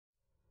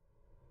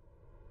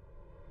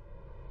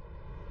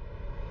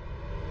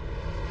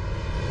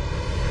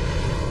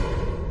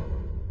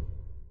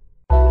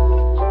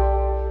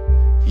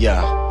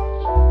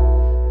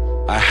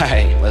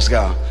let's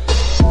go.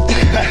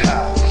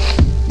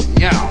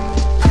 Yeah.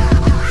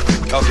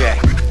 Okay.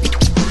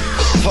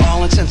 For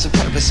all intents and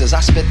purposes, I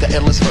spit the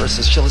illest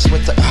verses, chillest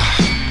with the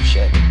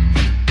shit.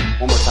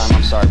 One more time,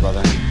 I'm sorry,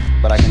 brother,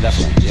 but I can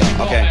definitely,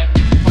 yeah, okay.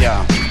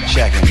 Yeah,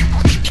 check it.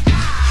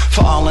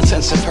 For all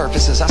intents and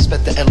purposes, I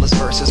spit the illest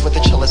verses with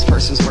the chillest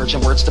persons,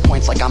 virgin words to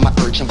points like I'm a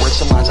urgent, words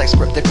to lines like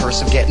scripted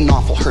cursive, getting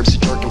awful herbs to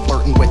jerking,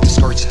 flirting with the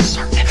skirts and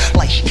certain,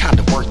 like she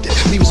kinda worked it.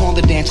 We was on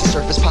the dancing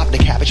surface, popped the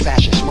cabbage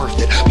fashion,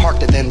 smurfed it,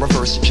 parked it, then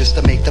reversed it just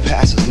to make the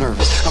passes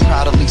nervous. I'm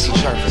proud of Lisa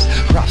Jervis,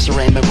 props to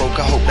Raymond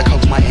Roca, hope that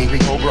coats my angry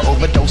cobra,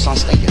 overdose on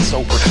staying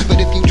sober. But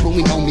if you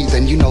truly know me,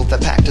 then you know the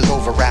pact is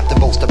over, wrapped the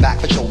bolster, back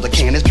for shoulder,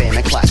 can is banned,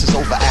 and class is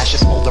over, ashes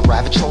smolder,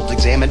 ravaged shoulder,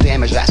 examine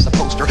damage, that's the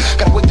poster.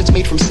 Got a whip that's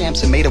made from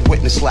Samson, made of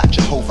witness, slap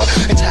Jehovah.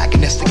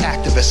 Antagonistic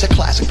activist, a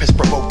classic piss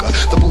provoker.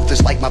 The booth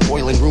is like my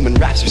boiling room and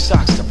wraps your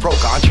socks to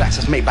broker. On tracks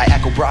that's made by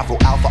Echo Bravo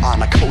Alpha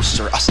on a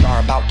coaster. A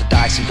star about to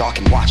die so y'all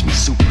can watch me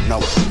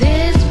supernova.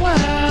 This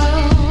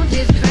world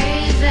is crazy.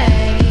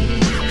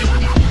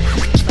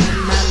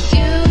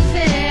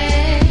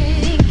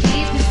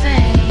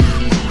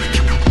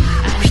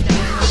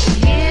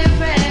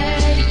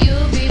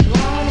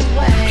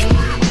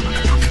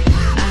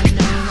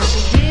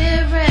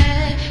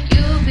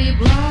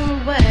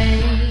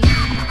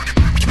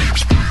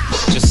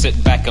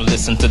 Sit back and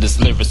listen to this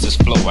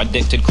lyricist flow.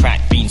 Addicted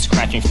crack fiends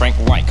scratching Frank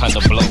White kind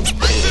of blow.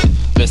 Yeah.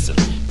 Listen,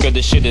 good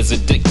this shit is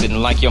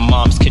addicting. Like your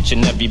mom's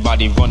kitchen,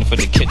 everybody run for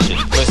the kitchen.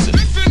 Listen,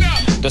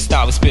 the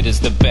style we spit is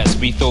the best.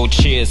 We throw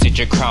cheers at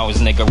your crowds,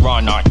 nigga,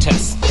 run our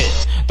test.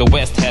 Hit. The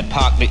West had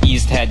Pac, the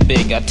East had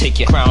Big. I take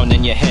your crown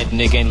in your head,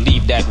 nigga, and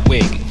leave that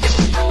wig.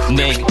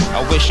 Nigga,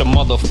 I wish a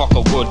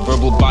motherfucker would.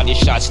 Verbal body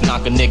shots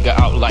knock a nigga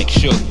out like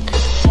shook.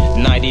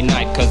 Nighty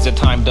night, cause the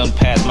time done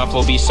passed. My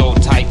flow be so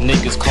tight,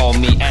 niggas call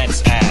me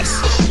ants ass.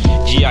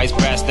 G.I.'s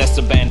brass, that's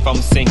the band from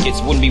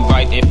Sinkits. Wouldn't be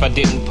right if I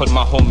didn't put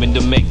my home in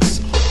the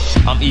mix.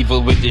 I'm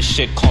evil with this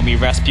shit, call me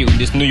Rasputin.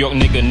 This New York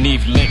nigga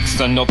need links,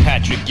 son, no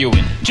Patrick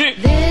Ewing.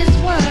 This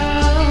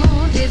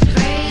world is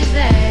crazy.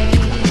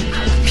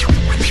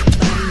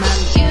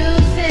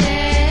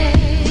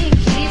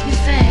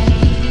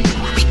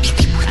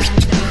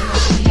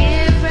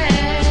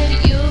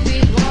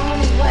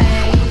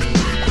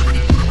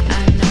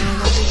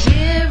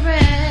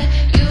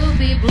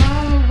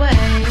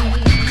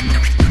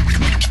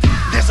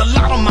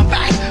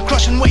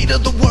 Weight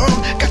of the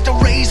world, got to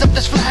raise up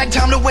this flag,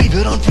 time to wave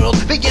it unfurled.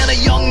 Began a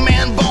young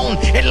man born,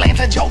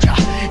 Atlanta, Georgia.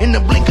 In the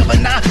blink of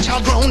an eye,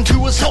 child grown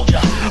to a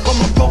soldier.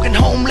 From a broken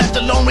home, left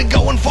alone, we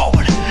going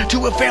forward.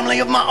 To a family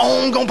of my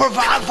own, gon'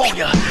 provide for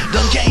ya.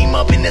 Done came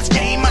up in this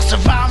game, I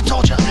survived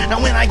torture.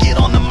 Now when I get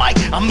on the mic,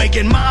 I'm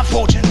making my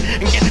fortune.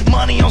 And getting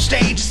money on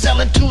stage,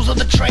 selling tools of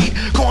the trade.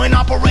 Coin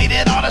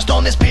operated artist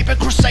on this paper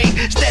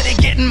crusade. Steady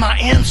getting my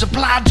ends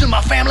supplied to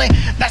my family.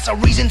 That's a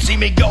reason, see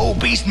me go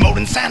beast mode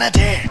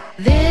insanity.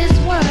 This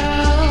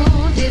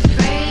world is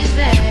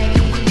crazy.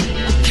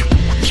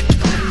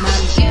 My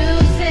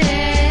music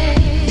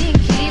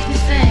keeps me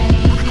sane.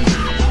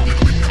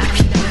 I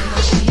know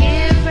if you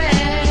hear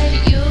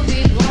it, you'll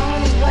be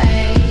blown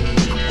away.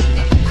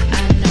 I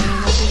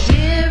know if you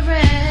hear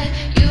it,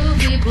 you'll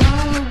be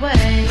blown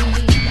away.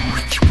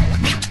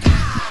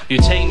 You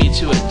take me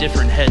to a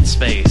different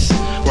headspace,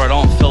 where I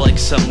don't feel like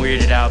some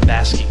weirded out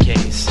basket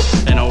case.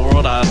 In a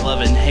world I love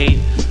and hate,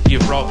 you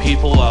brought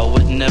people I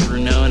would never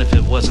known if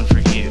it wasn't for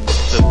you.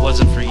 If it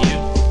wasn't for you,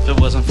 if it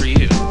wasn't for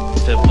you,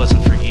 if it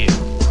wasn't for you,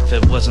 if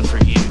it wasn't for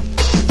you.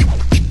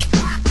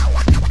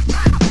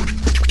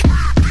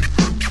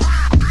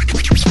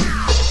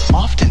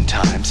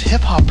 Oftentimes,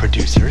 hip-hop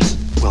producers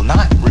will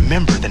not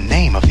remember the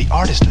name of the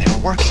artist they were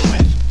working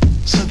with.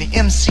 So the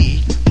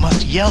MC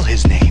must yell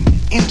his name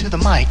into the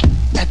mic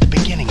at the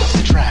beginning of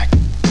the track.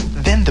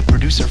 Then the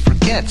producer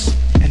forgets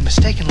and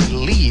mistakenly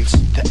leaves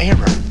the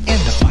error in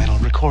the final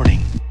recording.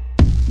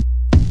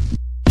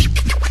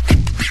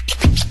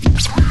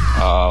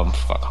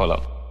 Fuck, hold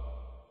up.